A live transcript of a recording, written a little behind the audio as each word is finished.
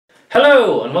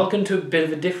Hello and welcome to a bit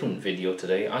of a different video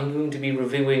today. I'm going to be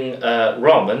reviewing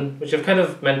ramen, which I've kind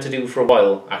of meant to do for a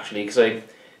while actually, because I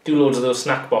do loads of those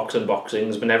snack box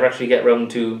unboxings but never actually get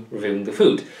around to reviewing the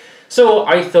food. So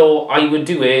I thought I would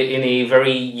do it in a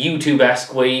very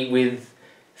YouTube-esque way with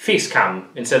face cam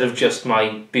instead of just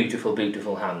my beautiful,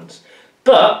 beautiful hands.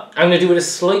 But I'm going to do it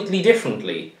slightly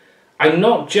differently. I'm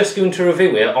not just going to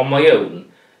review it on my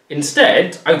own.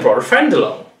 Instead, I brought a friend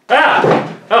along.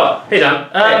 Oh, hey Dan.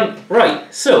 Hey.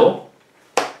 Right, so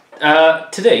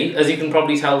today, as you can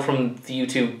probably tell from the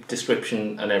YouTube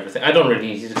description and everything, I don't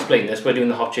really need to explain this, we're doing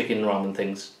the hot chicken ramen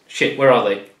things. Shit, where are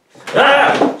they?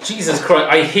 Jesus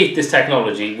Christ, I hate this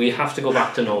technology. We have to go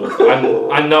back to normal.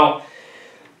 I'm not...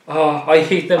 Oh, I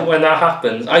hate them when that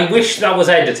happens. I wish that was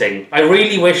editing. I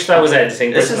really wish that was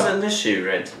editing. This is an issue,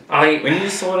 Red. We need to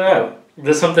sort it out.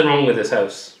 There's something wrong with this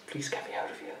house. Please get me out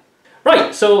of here.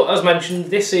 Right, so as mentioned,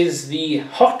 this is the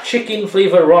hot chicken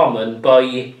flavour ramen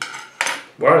by...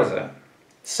 Where is it?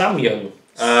 Samyang.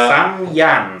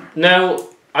 Samyang. Now,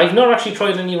 I've not actually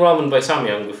tried any ramen by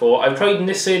Samyang before. I've tried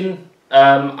Nissin,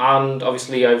 and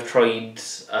obviously I've tried...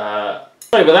 sorry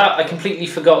about that, I completely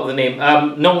forgot the name.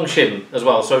 Nongshim as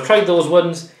well. So I've tried those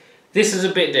ones. This is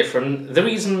a bit different. The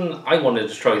reason I wanted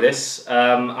to try this,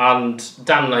 and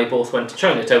Dan and I both went to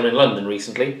Chinatown in London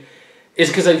recently, is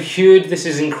because I've heard this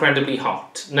is incredibly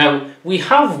hot. Now, we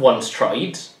have once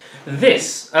tried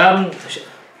this.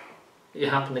 It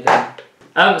happened again.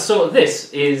 So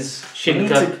this is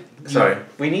Shinka.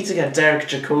 We need to get Derek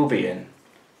Jacobi in.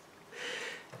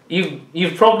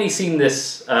 You've probably seen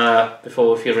this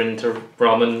before if you're into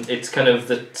ramen. It's kind of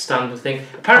the standard thing.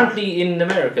 Apparently in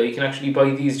America you can actually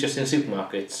buy these just in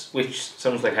supermarkets, which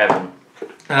sounds like heaven.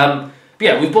 But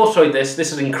yeah, we've both tried this.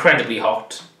 This is incredibly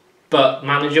hot, but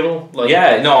manageable. Like,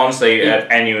 yeah, no, honestly,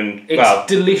 anyone... It's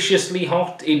deliciously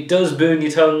hot. It does burn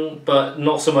your tongue, but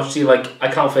not so much so you're like, I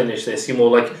can't finish this. You're more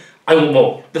like, I want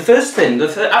more. The first time we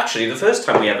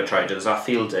ever tried it was our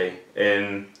field day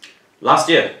in last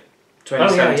year.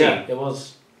 2017. Oh, yeah, it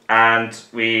was. And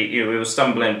we were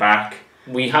stumbling back.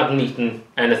 We hadn't eaten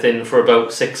anything for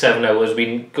about 6-7 hours. We'd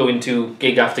been going to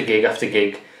gig after gig after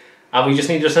gig, and we just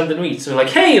needed something to eat. So we're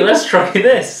like, hey, let's try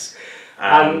this.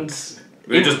 And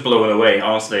we were just blown away,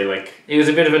 honestly. Like, it was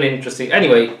a bit of an interesting...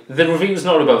 Anyway, the review's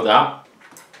not about that.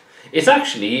 It's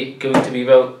actually going to be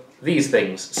about these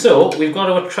things. So we've got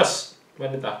to trust...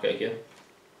 When did that get here?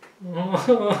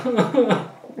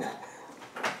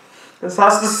 This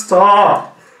has to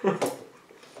stop.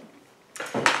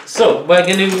 So we're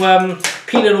going to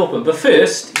peel it open, but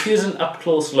first here's an up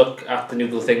close look at the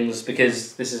noodle things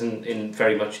because this isn't in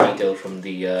very much detail from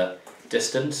the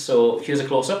distance. So here's a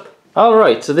close up. All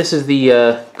right, so this is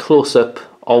the close up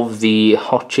of the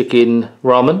hot chicken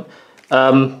ramen.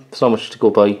 There's not much to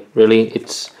go by really.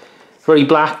 It's very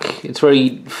black. It's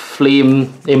very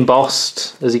flame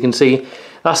embossed, as you can see.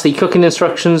 That's the cooking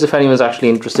instructions. If anyone's actually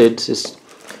interested, it's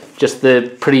just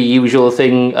the pretty usual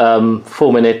thing,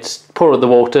 4 minutes, pour out the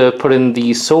water, put in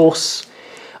the sauce.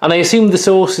 And I assume the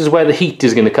sauce is where the heat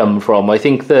is going to come from. I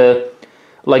think the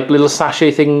like little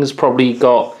sachet things probably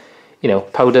got, you know,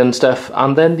 powder and stuff.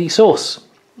 And then the sauce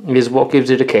is what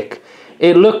gives it a kick.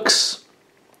 It looks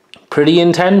pretty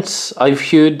intense.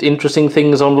 I've heard interesting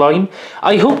things online.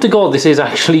 I hope to God this is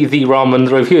actually the ramen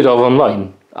that I've heard of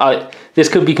online. This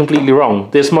could be completely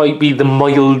wrong. This might be the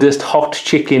mildest hot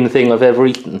chicken thing I've ever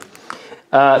eaten.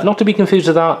 Not to be confused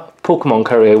with that Pokemon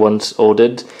curry I once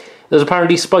ordered. It was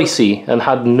apparently spicy and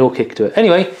had no kick to it.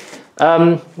 Anyway,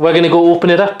 we're going to go open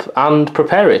it up and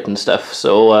prepare it and stuff.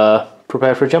 So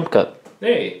prepare for a jump cut.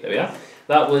 There we are.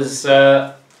 That was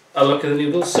a look at the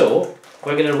noodles. So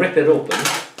we're going to rip it open.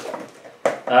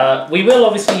 We will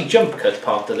obviously jump cut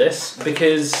part of this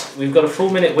because we've got a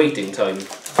 4-minute waiting time.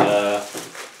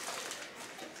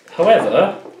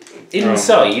 However,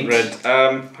 inside... Red,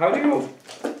 how do you...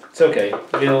 It's okay.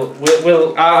 We'll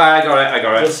I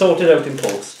got it. We'll sort it out in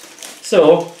post.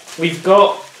 So, we've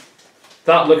got...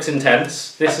 That looks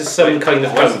intense. This is some kind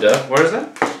of powder. Where is it?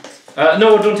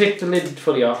 No, don't take the lid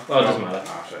fully off. Oh, it doesn't matter.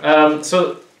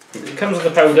 So, it comes with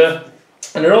the powder,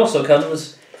 and it also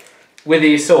comes with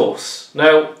a sauce.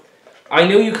 Now, I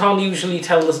know you can't usually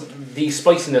tell the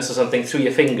spiciness or something through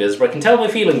your fingers, but I can tell by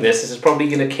feeling this is probably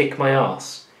going to kick my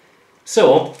ass.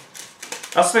 So,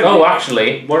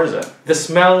 actually, what is it? The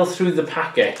smell through the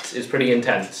packet is pretty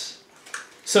intense.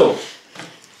 So,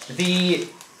 I'll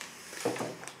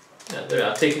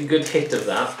take a good hit of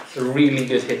that, a really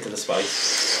good hit of the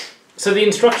spice. So the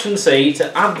instructions say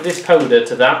to add this powder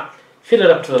to that, fill it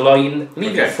up to the line,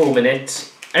 leave it 4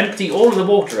 minutes, empty all of the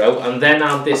water out, and then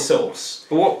add this sauce.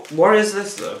 What is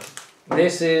this though?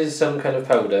 This is some kind of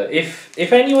powder. If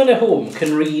anyone at home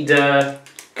can read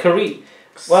Korean,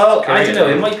 well, Korean. I don't know.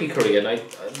 It might be Korean.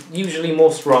 Usually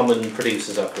most ramen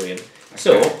producers are Korean. Okay.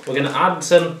 So we're gonna add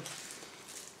some.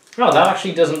 Oh, that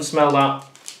actually doesn't smell that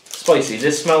spicy.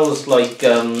 This smells like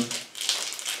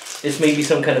it's maybe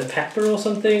some kind of pepper or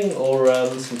something, or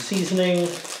some seasoning.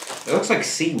 It looks like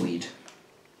seaweed.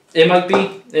 It might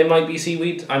be. It might be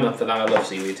seaweed. I'm up for that. I love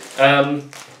seaweed.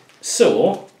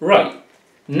 So right.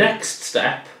 Next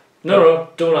step. No,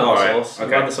 don't add the sauce.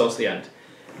 Okay. Add the sauce at the end.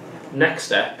 Next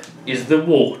step is the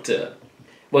water.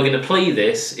 We're going to play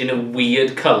this in a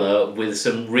weird colour with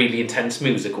some really intense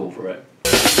music over it.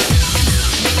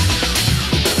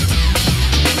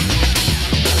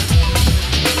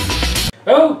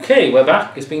 Okay, we're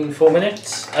back. It's been 4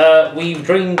 minutes. We've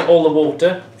drained all the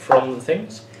water from the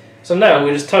things. So now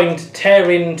it is time to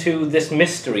tear into this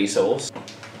mystery sauce.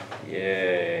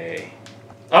 Yay.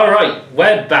 Alright,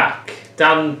 we're back.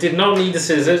 Dan did not need the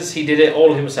scissors, he did it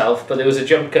all himself, but there was a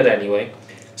jump cut anyway.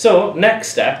 So, next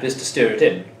step is to stir it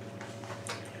in.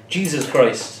 Jesus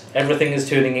Christ, everything is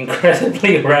turning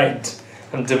incredibly red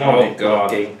and demonic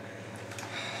looking.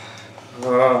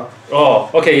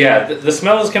 Oh, okay, yeah, the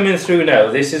smell is coming through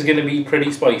now. This is going to be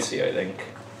pretty spicy, I think.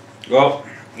 Well,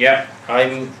 yeah.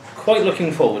 I'm quite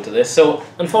looking forward to this. So,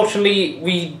 unfortunately,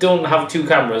 we don't have 2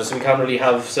 cameras, so we can't really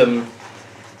have some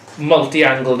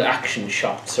multi-angled action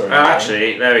shots or anything.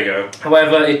 Actually, there we go.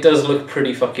 However, it does look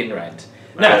pretty fucking red.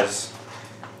 Now,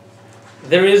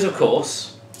 there is, of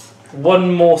course,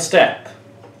 one more step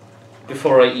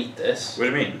before I eat this. What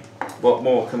do you mean? What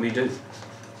more can we do?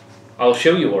 I'll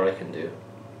show you what I can do.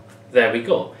 There we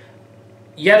go.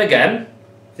 Yet again,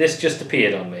 this just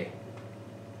appeared on me.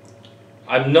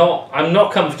 I'm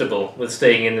not comfortable with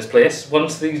staying in this place.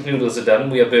 Once these noodles are done,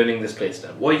 we are burning this place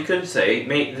down. Well, you could say,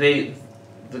 mate,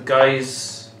 the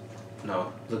ghosts.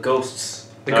 The ghosts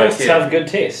have good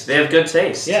taste. They have good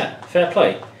taste. Yeah, fair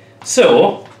play.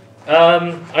 So,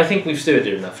 I think we've stirred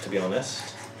it enough, to be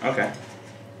honest. Okay.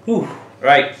 Ooh.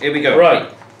 Right, here we go.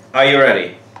 Right. Are you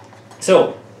ready?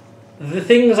 So, the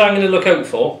things I'm going to look out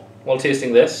for while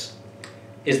tasting this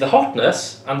is the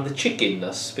hotness and the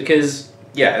chickenness, because...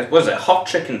 Yeah, was it hot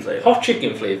chicken flavour? Hot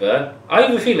chicken flavour. I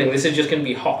have a feeling this is just going to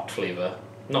be hot flavour,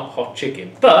 not hot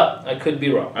chicken. But I could be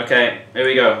wrong. Okay, here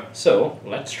we go. So,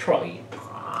 let's try.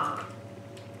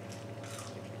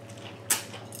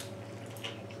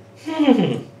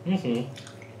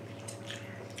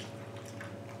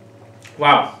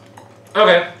 Wow.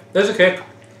 Okay, there's a kick.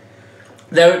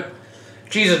 There.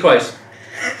 Jesus Christ.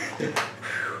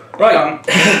 Right.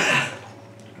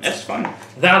 That's fine.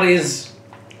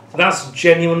 That's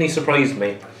genuinely surprised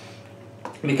me.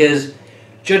 Because,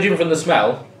 judging from the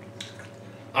smell,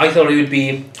 I thought it would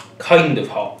be kind of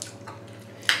hot.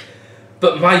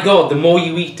 But my god, the more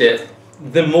you eat it,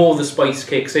 the more the spice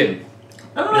kicks in.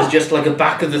 Oh. There's just like a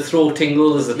back of the throat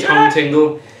tingle, there's a tongue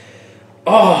tingle.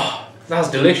 Oh, that's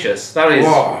delicious. That is...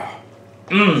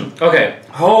 okay.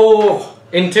 Oh,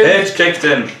 it's kicked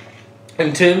in.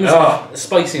 In terms of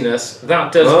spiciness,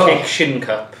 that does kick shin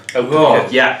cup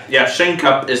out. Yeah, shin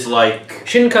cup is like...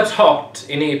 Shin cup's hot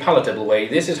in a palatable way.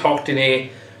 This is hot in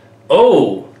a...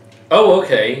 Oh,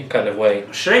 okay kind of way.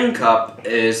 Shin cup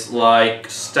is like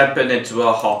stepping into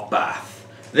a hot bath.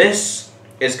 This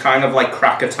is kind of like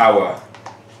Krakatoa.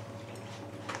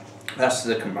 That's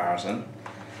the comparison.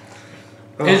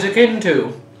 Is akin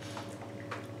to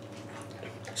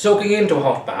soaking into a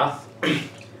hot bath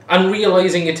and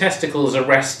realising your testicles are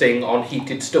resting on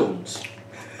heated stones.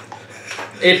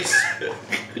 It's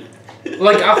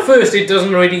like at first it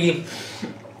doesn't really,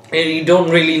 you don't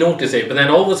really notice it, but then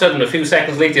all of a sudden a few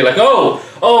seconds later you're like,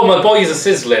 oh my boys are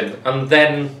sizzling, and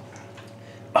then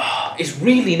it's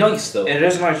really nice though. It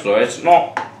is nice though. It's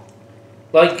not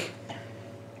like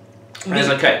there's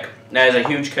a kick. There's a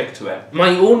huge kick to it.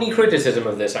 My only criticism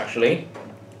of this actually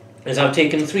is I've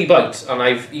taken 3 bites and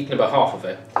I've eaten about half of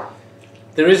it.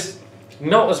 There is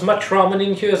not as much ramen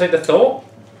in here as I'd have thought,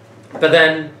 but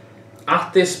then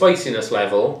at this spiciness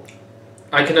level,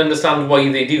 I can understand why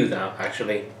they do that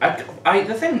actually.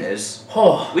 The thing is,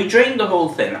 we drained the whole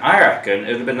thing. I reckon it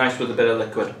would have been nice with a bit of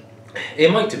liquid.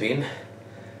 It might have been.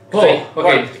 Okay,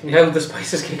 now the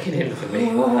spice is kicking in for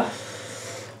me.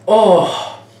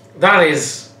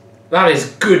 That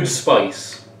is good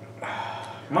spice.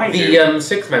 Mind the you,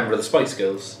 6th member of the Spice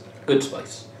Girls, good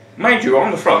spice. Mind you,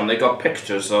 on the front they got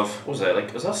pictures of, what was it,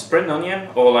 like, was that spring onion?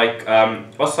 Or like,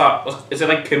 what's that, is it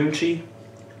like kimchi?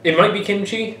 It might be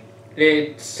kimchi.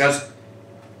 It's... Because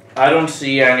I don't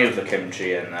see any of the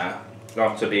kimchi in there.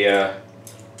 Not to be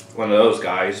one of those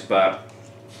guys, but,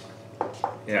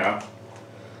 you know.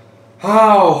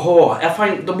 I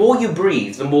find the more you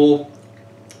breathe, the more...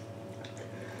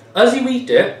 As you eat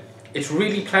it, it's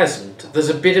really pleasant. There's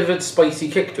a bit of a spicy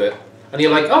kick to it. And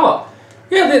you're like, oh,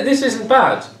 yeah, this isn't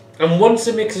bad. And once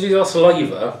it mixes with your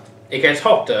saliva, it gets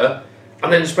hotter,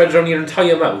 and then spreads around your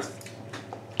entire mouth.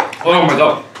 Oh my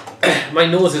god. My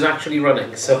nose is actually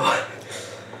running, so...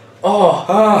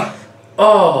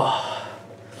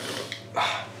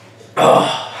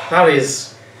 that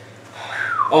is...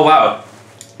 Oh wow.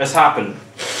 It's happened.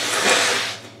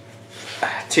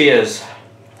 Cheers.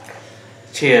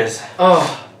 Cheers.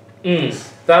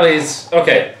 That is...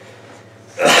 Okay.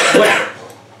 Well,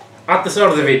 at the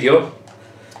start of the video,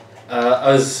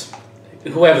 as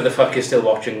whoever the fuck is still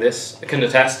watching this can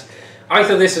attest, I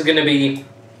thought this was going to be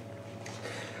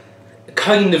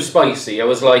kind of spicy. I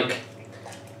was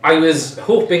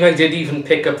hoping I did even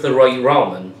pick up the right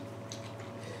ramen.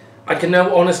 I can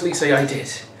now honestly say I did.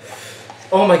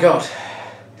 Oh my god.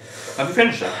 Have you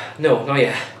finished it? No, not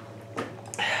yet.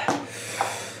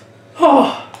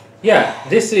 Oh, yeah,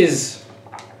 this is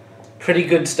pretty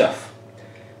good stuff.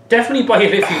 Definitely buy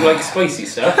it if you like spicy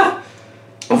stuff.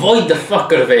 Avoid the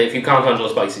fuck out of it if you can't handle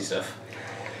spicy stuff.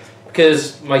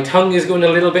 Because my tongue is going a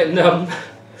little bit numb.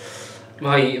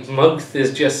 My mouth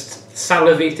is just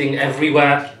salivating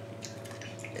everywhere.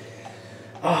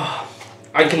 Oh,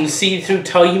 I can see through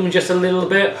time just a little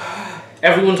bit.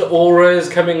 Everyone's aura is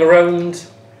coming around.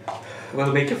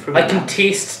 We'll make it through. I can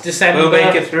taste December. We'll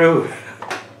make it through.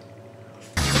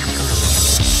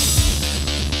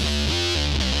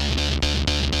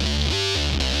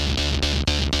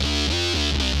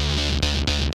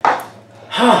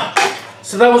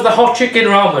 So that was the hot chicken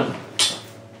ramen.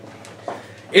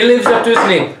 It lives up to its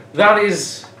name. That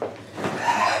is...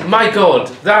 My god,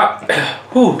 that...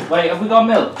 Whew. Wait, have we got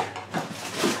milk?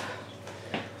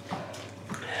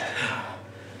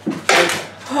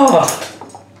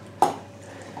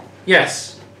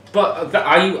 Yes, but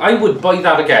I would buy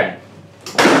that again.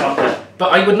 Okay.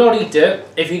 But I would not eat it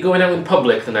if you're going out in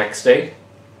public the next day.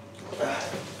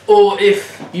 Or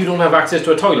if you don't have access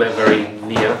to a toilet very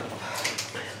near.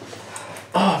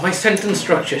 Oh, my sentence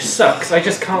structure sucks. I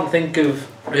just can't think of...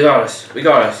 We got us. We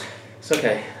got us. It's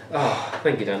okay. Oh,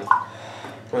 thank you, Dan.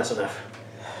 That's enough.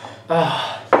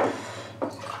 Oh.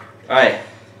 Aye.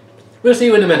 We'll see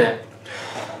you in a minute.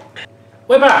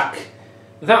 We're back.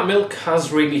 That milk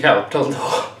has really helped,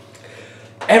 although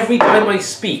every time I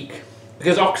speak,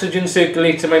 because oxygen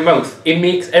circulates in my mouth, it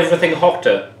makes everything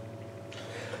hotter.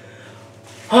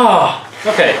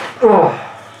 Okay.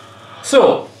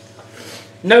 So,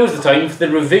 now's the time for the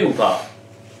review part.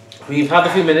 We've had a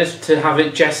few minutes to have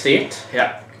it gestate.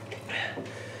 Yeah.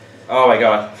 Oh my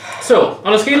god. So,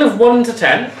 on a scale of 1 to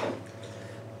 10,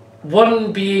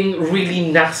 1 being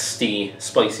really nasty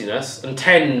spiciness, and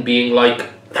 10 being like,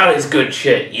 that is good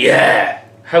shit, yeah!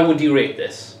 How would you rate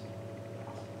this?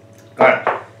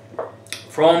 Alright.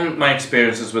 From my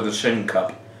experiences with the Shin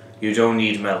Cup, you don't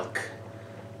need milk.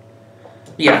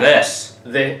 Yeah. This,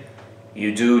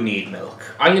 you do need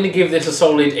milk. I'm going to give this a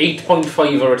solid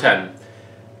 8.5 or a 10.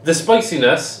 The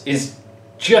spiciness is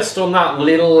just on that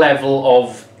little level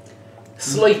of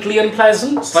slightly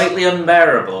unpleasant. Slightly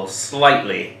unbearable,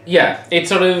 slightly. Yeah, it's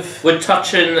sort of... We're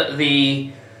touching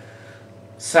the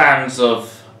sands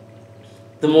of...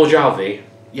 the Mojave.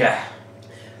 Yeah.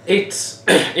 It's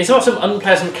got some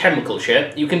unpleasant chemical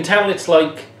shit. You can tell it's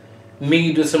like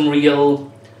made with some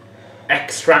real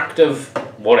extract of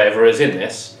whatever is in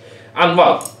this. And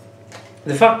well,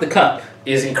 the fact the cup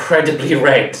is incredibly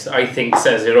red, I think,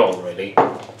 says it all, really.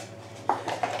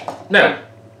 Now,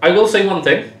 I will say one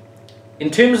thing. In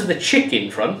terms of the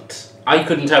chicken front, I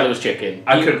couldn't tell it was chicken.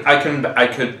 I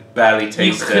could barely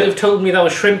taste it. You could have told me that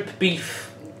was shrimp,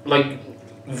 beef, like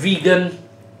vegan,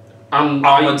 and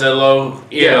armadillo.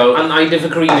 You know, and I'd have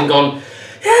agreed and gone,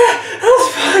 yeah, that's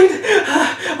fine.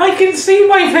 I can see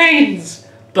my veins.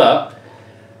 But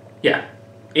yeah,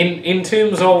 in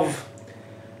terms of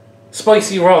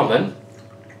spicy ramen,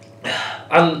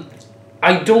 and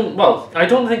I don't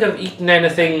think I've eaten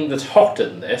anything that's hotter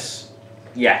than this.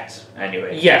 Yet,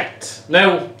 anyway. Yet.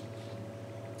 Now,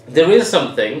 there is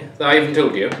something that I haven't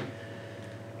told you.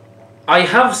 I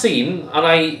have seen, and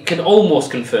I can almost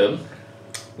confirm,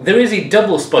 there is a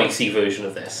double spicy version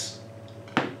of this.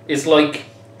 It's like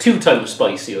 2 times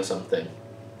spicy or something.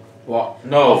 What?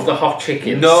 No. Of the hot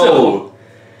chicken. No. So,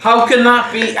 how can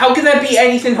that be? How can there be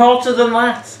anything hotter than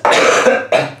that?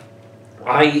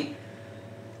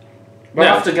 We'll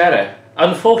have to get it.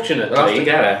 Unfortunately, We'll have to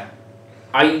get it.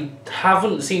 I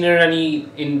haven't seen it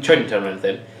in Chinatown or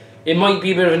anything. It might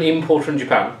be a bit of an import from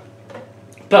Japan.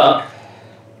 But,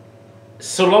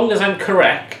 so long as I'm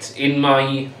correct in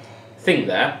my thing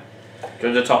there, Do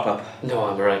you want to top up? No,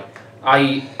 I'm alright.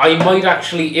 I might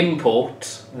actually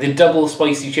import the double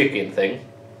spicy chicken thing,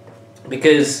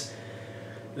 because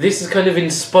this has kind of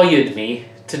inspired me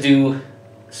to do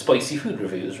spicy food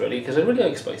reviews, really, because I really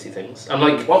like spicy things. And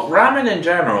like... Well, ramen in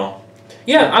general.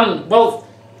 Yeah, and, well...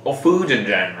 Or food in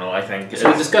general, I think. So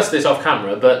we'll discuss this off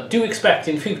camera, but do expect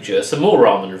in future some more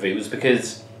ramen reviews,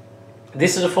 because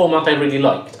this is a format I really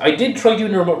liked. I did try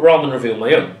doing a ramen review on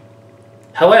my own.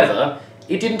 However,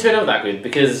 it didn't turn out that good,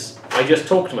 because I just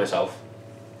talked to myself.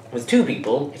 With two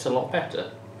people, it's a lot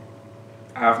better.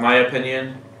 I have my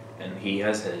opinion, and he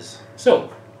has his.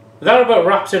 So, that about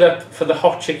wraps it up for the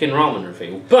hot chicken ramen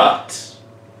review, but...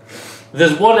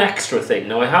 there's one extra thing.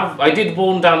 Now, I did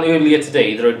warn Dan earlier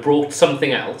today that I'd brought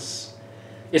something else.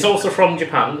 It's also from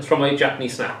Japan. It's from my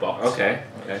Japanese snack box. Okay.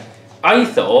 I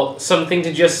thought something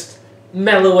to just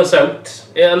mellow us out,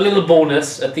 a little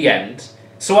bonus at the end.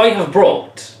 So I have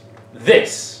brought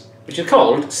this, which is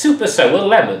called Super Sour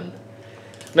Lemon.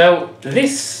 Now,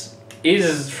 this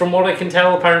is, from what I can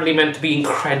tell, apparently meant to be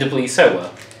incredibly sour.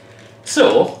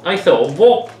 So, I thought,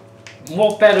 what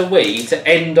better way to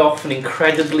end off an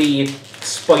incredibly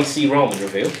spicy ramen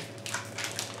review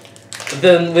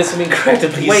than with some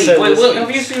incredibly sour Wait, sweets?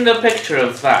 have you seen the picture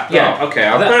of that? Yeah. Oh, okay,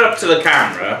 I'll put it up to the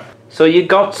camera. So you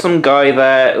got some guy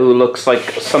there who looks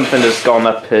like something has gone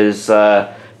up his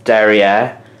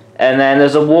derriere, and then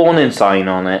there's a warning sign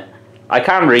on it. I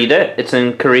can't read it. It's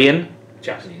in Korean.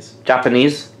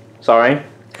 Japanese.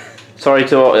 Sorry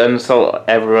to insult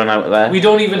everyone out there. We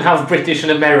don't even have British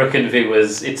and American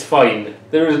viewers. It's fine.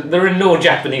 There are no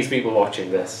Japanese people watching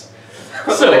this.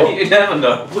 So you never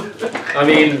know. I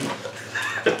mean,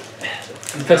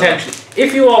 potentially,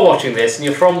 if you are watching this and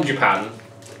you're from Japan,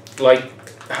 like,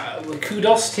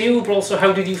 kudos to you. But also,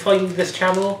 how did you find this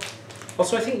channel?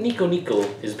 Also, I think Nico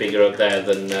is bigger out there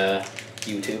than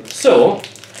YouTube. So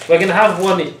we're gonna have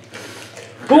one.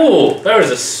 Oh, there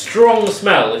is a strong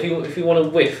smell. If you want a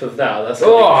whiff of that,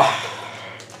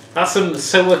 that's some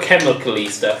sour chemical-y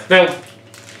stuff. Now,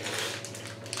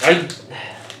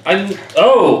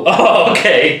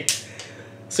 okay.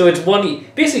 So it's one.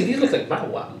 Basically, these look like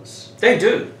manwams. They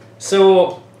do.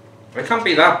 So They can't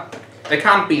be that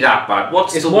bad.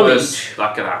 What's the worst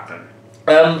that could happen?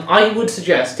 I would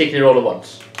suggest taking it all at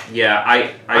once. Yeah,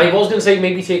 I was gonna say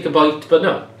maybe take a bite, but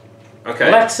no.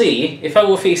 Okay. Let's see if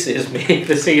our faces make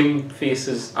the same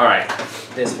faces. All right.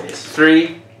 This face.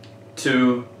 3,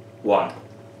 2, 1.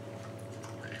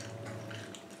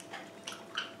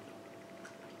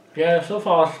 Yeah, so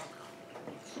far.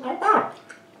 Not bad.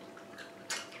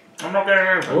 I'm not getting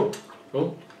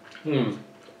anything.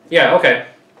 Yeah, okay.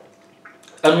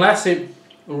 Unless it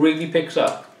really picks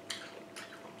up.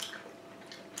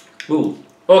 Ooh.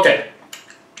 Okay.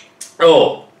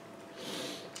 Oh.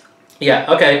 Yeah,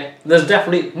 okay. There's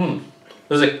definitely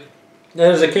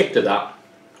there's a kick to that.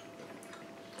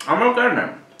 I'm not getting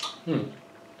it.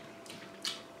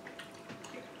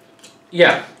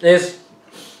 Yeah, it's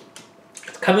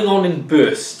coming on in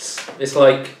bursts. It's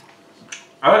like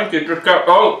I think you just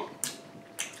go.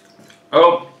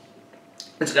 Oh.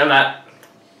 Let's get that.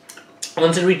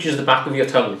 once it reaches the back of your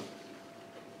tongue.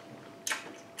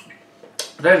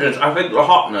 There it is. I think the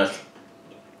hotness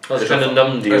That's kind of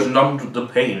numbed you. has numbed the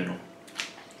pain.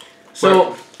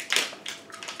 So,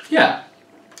 yeah.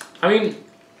 I mean,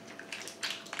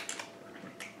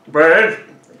 But it is.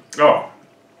 Oh.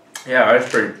 Yeah, it's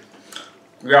pretty.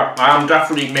 Yeah, I am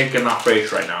definitely making that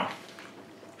face right now.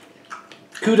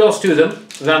 kudos to them.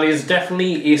 That is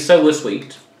definitely a sour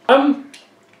sweet.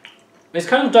 It's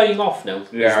kind of dying off now.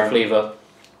 Yeah. The flavour.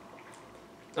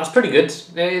 That's pretty good. It's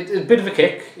a bit of a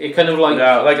kick. It kind of like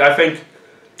Yeah, like I think.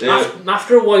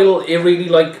 after a while, it really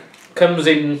like comes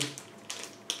in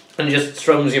and just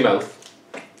strums your mouth.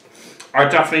 I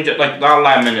definitely did, like that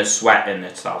lemon is sweating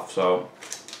itself, so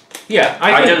Yeah,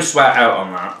 I didn't sweat out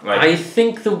on that. Like I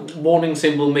think the warning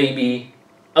symbol may be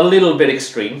a little bit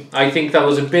extreme. I think that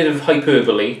was a bit of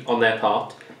hyperbole on their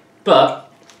part,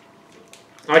 but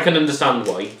I can understand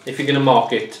why. If you're going to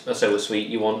market a sour sweet,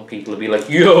 you want people to be like,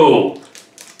 yo!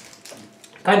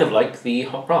 Kind of like the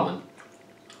hot ramen.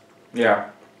 yeah.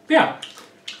 Yeah.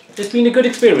 It's been a good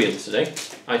experience today,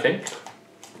 I think.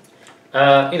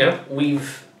 You know,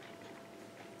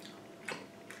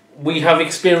 we have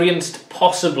experienced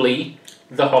possibly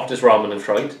the hottest ramen I've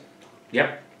tried.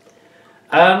 Yep.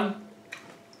 And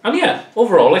yeah,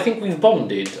 overall, I think we've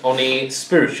bonded on a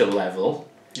spiritual level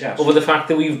Yes. over the fact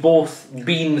that we've both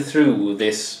been through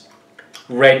this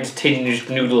red-tinged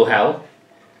noodle hell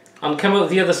and come out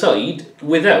the other side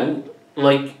without,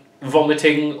 like,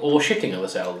 vomiting or shitting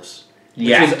ourselves.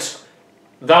 Yet.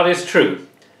 That is true.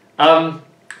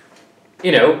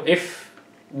 You know, if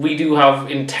we do have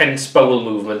intense bowel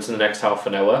movements in the next half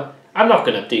an hour. I'm not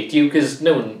going to update you because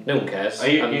no one cares. Are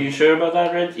you sure about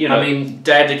that, Red? You know, I mean,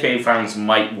 dedicated fans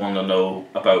might want to know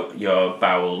about your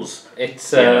bowels.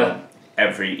 It's they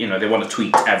want to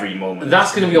tweet every moment.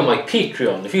 That's going to be on my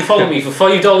Patreon. If you follow me for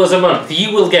 $5 a month,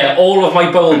 you will get all of my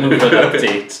bowel movement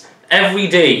updates every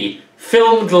day,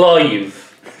 filmed live.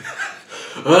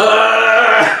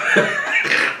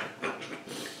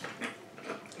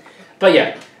 But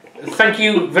yeah. Thank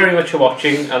you very much for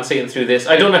watching and seeing through this.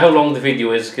 I don't know how long the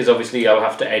video is because obviously I'll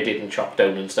have to edit and chop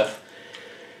down and stuff.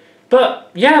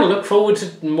 But yeah, look forward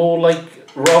to more like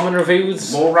ramen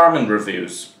reviews. More ramen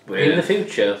reviews. In the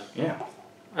future. Yeah.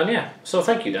 And yeah, so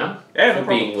thank you, Dan, for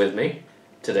being with me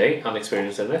today and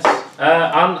experiencing this.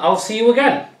 And I'll see you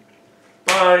again.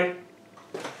 Bye.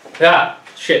 Ah,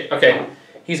 shit, okay.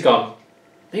 He's gone.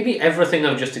 Maybe everything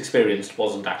I've just experienced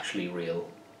wasn't actually real.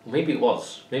 Maybe it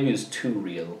was. Maybe it was too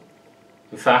real.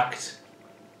 In fact,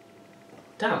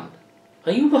 Dan,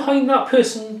 are you behind that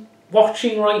person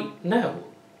watching right now?